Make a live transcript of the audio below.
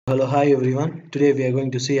Hello, hi everyone. Today we are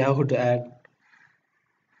going to see how to add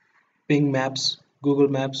Bing Maps, Google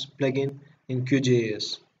Maps plugin in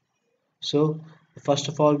QGIS. So, first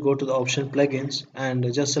of all, go to the option plugins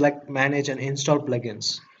and just select manage and install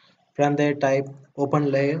plugins. From there, type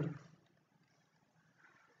open layer.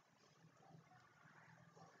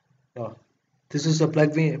 Oh, this is a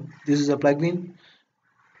plugin. This is a plugin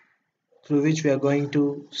through which we are going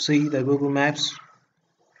to see the Google Maps,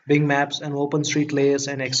 Bing Maps, and OpenStreet layers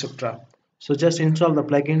and etc. So just install the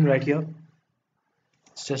plugin right here.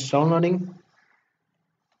 It's just downloading.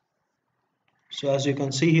 So as you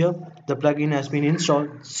can see here, the plugin has been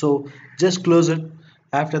installed. So just close it.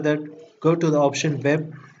 After that, go to the option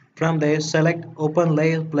web. From there, select open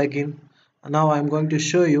layer plugin. Now I'm going to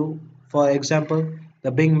show you, for example,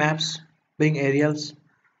 the Bing Maps, Bing Aerials.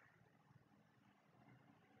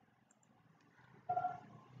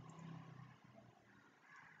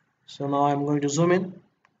 So now I'm going to zoom in.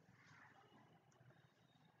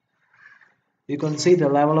 You can see the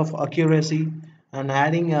level of accuracy and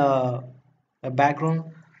adding a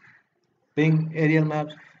background. Bing aerial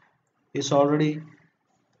maps is already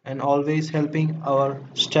and always helping our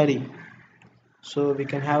study. So we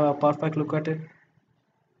can have a perfect look at it.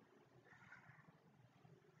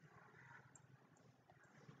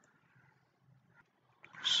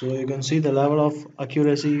 So you can see the level of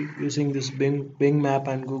accuracy using this Bing map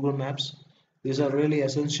and Google Maps. These are really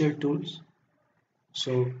essential tools.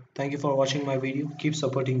 So thank you for watching my video. Keep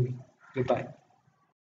supporting me. Goodbye.